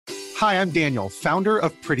Hi, I'm Daniel, founder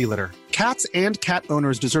of Pretty Litter. Cats and cat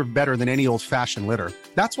owners deserve better than any old-fashioned litter.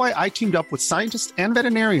 That's why I teamed up with scientists and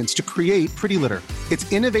veterinarians to create Pretty Litter.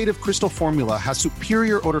 Its innovative crystal formula has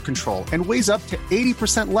superior odor control and weighs up to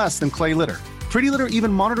 80% less than clay litter. Pretty Litter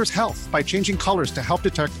even monitors health by changing colors to help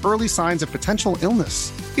detect early signs of potential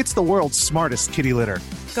illness. It's the world's smartest kitty litter.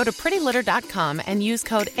 Go to prettylitter.com and use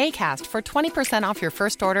code ACAST for 20% off your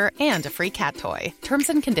first order and a free cat toy. Terms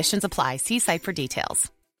and conditions apply. See site for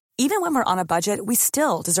details. Even when we're on a budget, we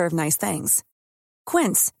still deserve nice things.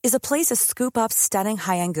 Quince is a place to scoop up stunning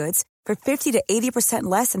high-end goods for 50 to 80%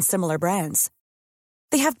 less than similar brands.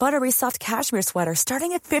 They have buttery soft cashmere sweaters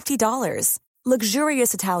starting at $50,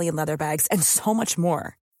 luxurious Italian leather bags, and so much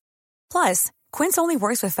more. Plus, Quince only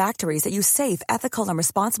works with factories that use safe, ethical, and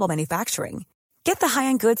responsible manufacturing. Get the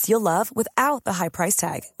high-end goods you'll love without the high price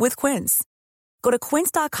tag with Quince. Go to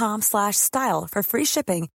quince.com/style for free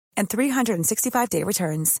shipping and 365-day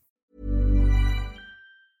returns.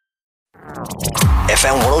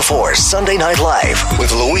 FM 104 Sunday Night Live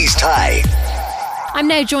with Louise Ty. I'm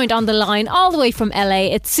now joined on the line all the way from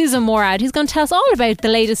LA. It's Susan Morad who's going to tell us all about the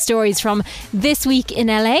latest stories from this week in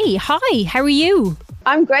LA. Hi, how are you?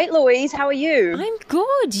 I'm great, Louise. How are you? I'm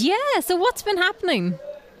good, yeah. So what's been happening?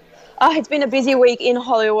 It's been a busy week in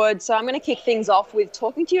Hollywood, so I'm going to kick things off with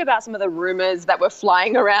talking to you about some of the rumours that were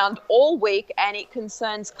flying around all week, and it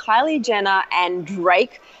concerns Kylie Jenner and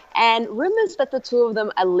Drake, and rumours that the two of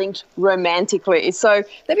them are linked romantically. So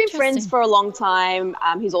they've been friends for a long time.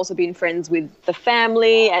 He's also been friends with the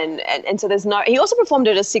family, and so there's no... He also performed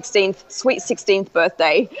at a sweet 16th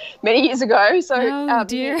birthday many years ago. So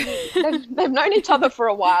dear. They've known each other for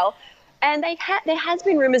a while. And there has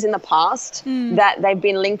been rumours in the past that they've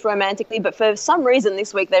been linked romantically, but for some reason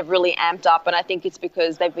this week they've really amped up, and I think it's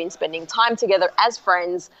because they've been spending time together as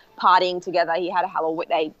friends, partying together. He had a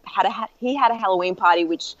Halloween party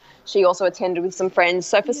which she also attended with some friends.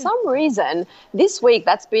 So for some reason this week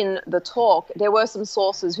that's been the talk. There were some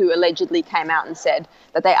sources who allegedly came out and said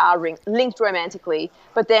that they are linked romantically,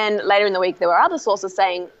 but then later in the week there were other sources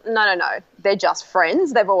saying no, they're just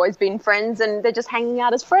friends. They've always been friends and they're just hanging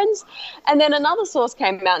out as friends. And then another source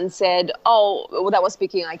came out and said, that was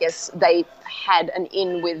speaking, I guess they had an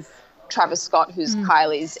in with Travis Scott, who's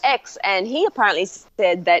Kylie's ex, and he apparently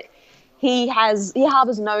said that he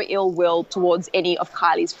harbours no ill will towards any of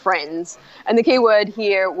Kylie's friends. And the key word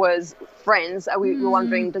here was friends. We were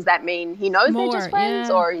wondering, does that mean he knows they're just friends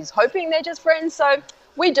or he's hoping they're just friends? So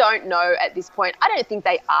we don't know at this point. I don't think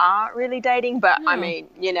they are really dating, but I mean,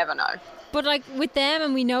 you never know. But like with them,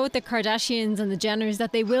 and we know with the Kardashians and the Jenners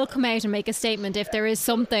that they will come out and make a statement if there is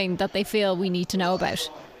something that they feel we need to know about.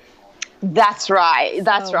 That's right.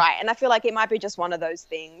 And I feel like it might be just one of those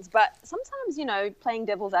things. But sometimes, playing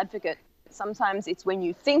devil's advocate, sometimes it's when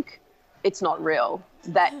you think it's not real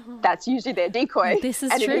that's usually their decoy. This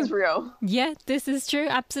is and true. It is real. Yeah, this is true.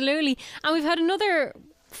 Absolutely. And we've had another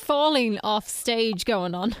falling off stage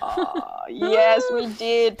going on. Yes, we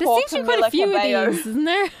did. There Poor seems to be quite a few Cabello. of these, isn't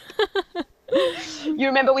there? You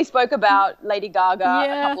remember we spoke about Lady Gaga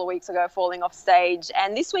a couple of weeks ago falling off stage,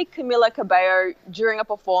 and this week Camila Cabello during a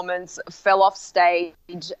performance fell off stage,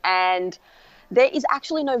 and there is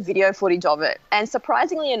actually no video footage of it. And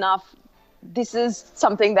surprisingly enough, this is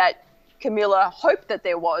something that Camila hoped that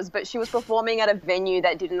there was, but she was performing at a venue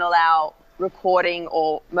that didn't allow recording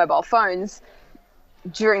or mobile phones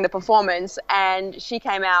during the performance, and she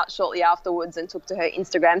came out shortly afterwards and took to her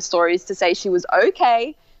Instagram stories to say she was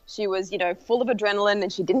okay. She was, full of adrenaline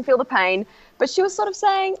and she didn't feel the pain, but she was sort of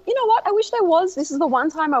saying, you know what, I wish there was. This is the one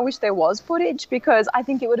time I wish there was footage, because I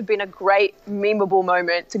think it would have been a great memeable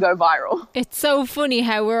moment to go viral. It's so funny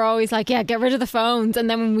how we're always like, yeah, get rid of the phones. And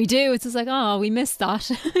then when we do, it's just like, oh, we missed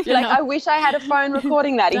that. I wish I had a phone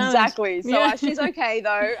recording that. Exactly. So Yeah. she's okay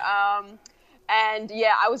though. And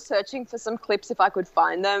I was searching for some clips if I could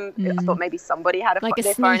find them. I thought maybe somebody had like a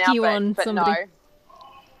their phone sneaky out, one. but no.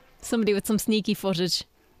 Somebody with some sneaky footage.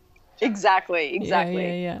 Exactly.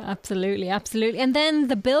 Yeah, absolutely. And then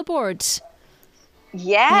the Billboard.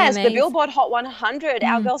 Yes, VMAs. the Billboard Hot 100.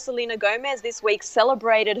 Our girl Selena Gomez this week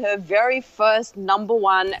celebrated her very first number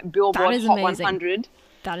one Billboard Hot amazing. 100.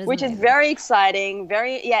 That is which amazing. is very exciting.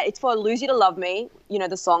 It's for Lose You to Love Me,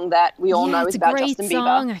 the song that we all know is about Justin Bieber. It's a great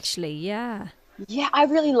song, actually, yeah. Yeah, I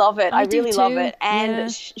really love it. I really love it.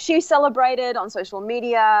 And she celebrated on social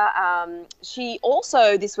media. She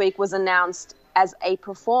also this week was announced as a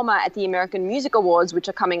performer at the American Music Awards, which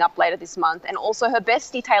are coming up later this month. And also her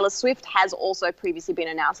bestie, Taylor Swift, has also previously been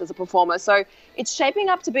announced as a performer. So it's shaping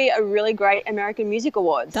up to be a really great American Music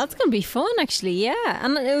Awards. That's going to be fun, actually, yeah.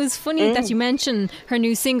 And it was funny that you mentioned her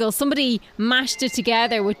new single. Somebody mashed it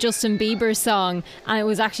together with Justin Bieber's song, and it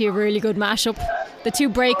was actually a really good mashup. The two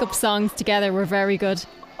breakup songs together were very good.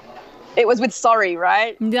 It was with Sorry,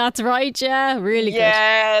 right? That's right, yeah. Really good.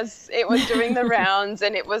 Yes, it was doing the rounds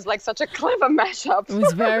and it was like such a clever mashup. It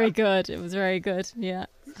was very good. It was very good. Yeah,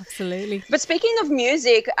 absolutely. But speaking of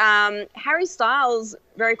music, Harry Styles,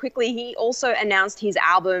 very quickly, he also announced his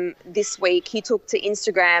album this week. He took to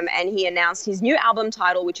Instagram and he announced his new album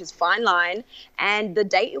title, which is Fine Line. And the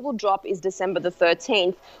date it will drop is December the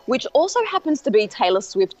 13th, which also happens to be Taylor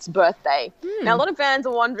Swift's birthday. Now, a lot of fans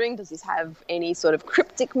are wondering, does this have any sort of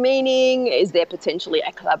cryptic meaning? Is there potentially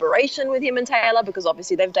a collaboration with him and Taylor? Because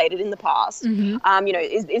obviously they've dated in the past. You know,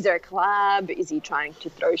 is there a collab? Is he trying to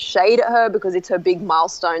throw shade at her because it's her big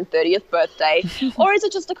milestone 30th birthday? Or is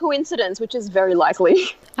it just a coincidence, which is very likely?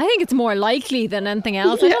 I think it's more likely than anything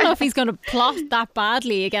else. I don't know if he's going to plot that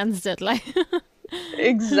badly against it. Like,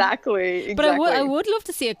 Exactly. But I would love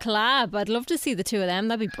to see a collab. I'd love to see the two of them.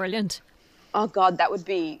 That'd be brilliant. Oh, God, that would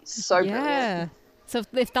be so brilliant. Yeah. So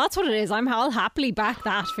if that's what it is, I'll happily back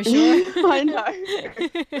that for sure. I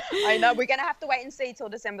know. We're going to have to wait and see till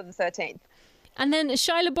December the 13th. And then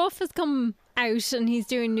Shia LaBeouf has come out and he's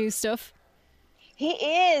doing new stuff. He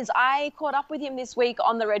is. I caught up with him this week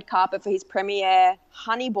on the red carpet for his premiere,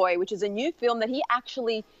 Honey Boy, which is a new film that he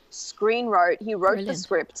actually screenwrote. He wrote the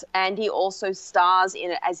script and he also stars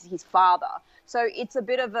in it as his father. So it's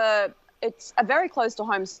it's a very close to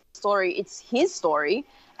home story. It's his story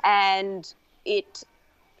and it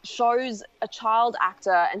shows a child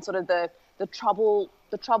actor and sort of the trouble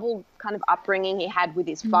kind of upbringing he had with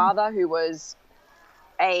his father, who was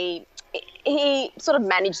he sort of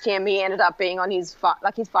managed him. He ended up being on his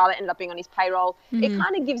father ended up being on his payroll. It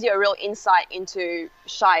kind of gives you a real insight into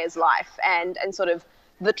Shia's life and sort of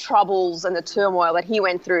the troubles and the turmoil that he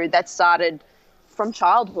went through that started from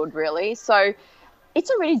childhood, really. So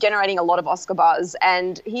it's already generating a lot of Oscar buzz.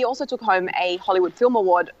 And he also took home a Hollywood Film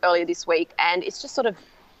Award earlier this week. And it's just sort of,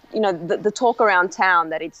 you know, the talk around town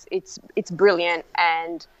that it's brilliant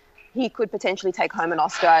and he could potentially take home an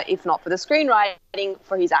Oscar, if not for the screenwriting,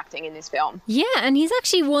 for his acting in this film. Yeah, and he's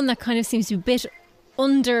actually one that kind of seems to be a bit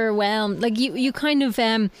underwhelmed. Like you kind of,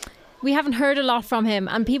 we haven't heard a lot from him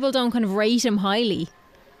and people don't kind of rate him highly.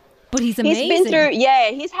 But he's amazing. He's been through,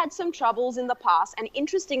 he's had some troubles in the past. And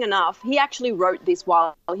interesting enough, he actually wrote this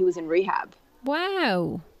while he was in rehab.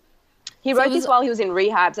 Wow. He wrote this while he was in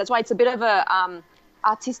rehab. So that's why it's a bit of a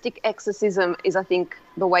artistic exorcism is, I think,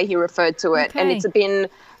 the way he referred to it. Okay. And it's been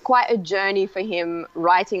quite a journey for him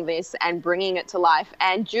writing this and bringing it to life.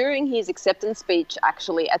 And during his acceptance speech,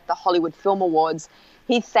 actually, at the Hollywood Film Awards,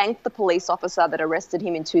 he thanked the police officer that arrested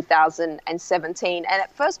him in 2017. And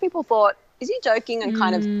at first people thought, is he joking? And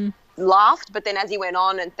kind of laughed. But then as he went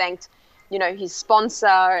on and thanked, you know, his sponsor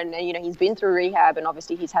and, you know, he's been through rehab and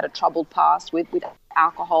obviously he's had a troubled past with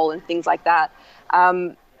alcohol and things like that.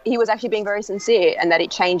 He was actually being very sincere and that it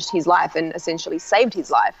changed his life and essentially saved his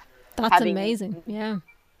life. That's amazing. Yeah.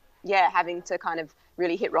 Yeah, having to kind of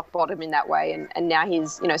really hit rock bottom in that way. And now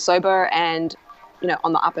he's, you know, sober and, you know,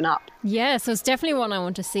 on the up and up. Yeah, so it's definitely one I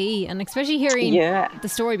want to see. And especially hearing the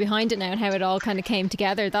story behind it now and how it all kind of came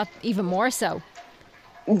together, that even more so.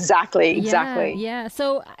 Exactly. Yeah.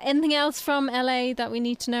 So anything else from LA that we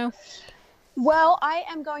need to know? Well, I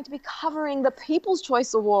am going to be covering the People's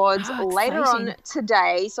Choice Awards later on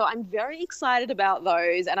today, so I'm very excited about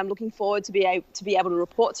those, and I'm looking forward to be able to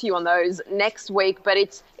report to you on those next week. But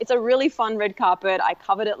it's a really fun red carpet. I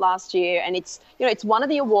covered it last year, and it's one of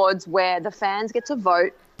the awards where the fans get to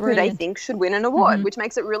vote who they think should win an award, which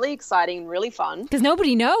makes it really exciting and really fun. Because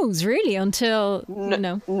nobody knows really until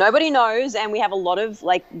nobody knows, and we have a lot of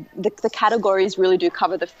the categories really do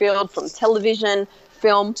cover the field from television,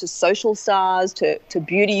 film to social stars to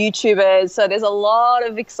beauty YouTubers. So there's a lot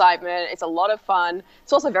of excitement. It's a lot of fun.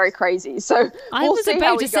 It's also very crazy. So I was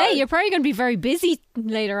about to say, you're probably going to be very busy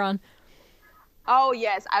later on. Oh,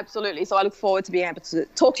 yes, absolutely. So I look forward to being able to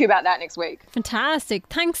talk to you about that next week. Fantastic.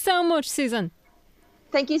 Thanks so much, Susan.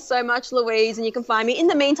 Thank you so much, Louise. And you can find me in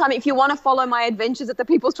the meantime, if you want to follow my adventures at the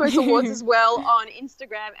People's Choice Awards as well, on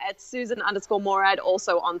Instagram at Susan_Morad,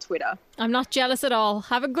 also on Twitter. I'm not jealous at all.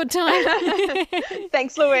 Have a good time.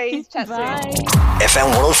 Thanks, Louise. Chat soon. FM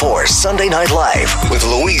 104 Sunday Night Live with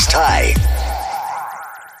Louise Ty.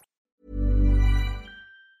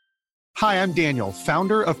 Hi, I'm Daniel,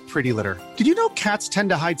 founder of Pretty Litter. Did you know cats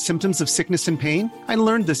tend to hide symptoms of sickness and pain? I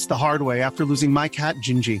learned this the hard way after losing my cat,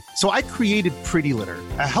 Gingy. So I created Pretty Litter,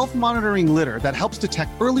 a health monitoring litter that helps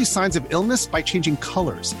detect early signs of illness by changing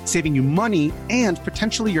colors, saving you money and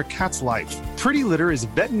potentially your cat's life. Pretty Litter is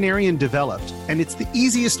veterinarian developed, and it's the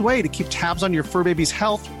easiest way to keep tabs on your fur baby's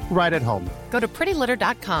health right at home. Go to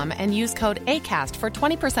prettylitter.com and use code ACAST for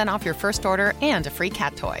 20% off your first order and a free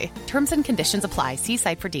cat toy. Terms and conditions apply. See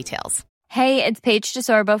site for details. Hey, it's Paige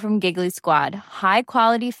DeSorbo from Giggly Squad. High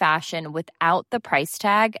quality fashion without the price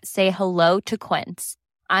tag. Say hello to Quince.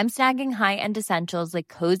 I'm snagging high-end essentials like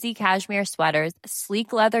cozy cashmere sweaters,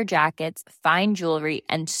 sleek leather jackets, fine jewelry,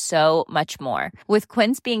 and so much more. With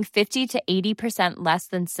Quince being 50 to 80% less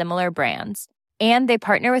than similar brands. And they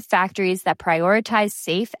partner with factories that prioritize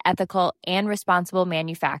safe, ethical, and responsible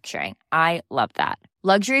manufacturing. I love that.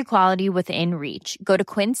 Luxury quality within reach. Go to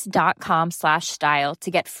quince.com/style to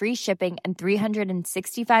get free shipping and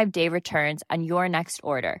 365-day returns on your next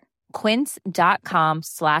order.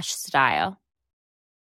 Quince.com/style.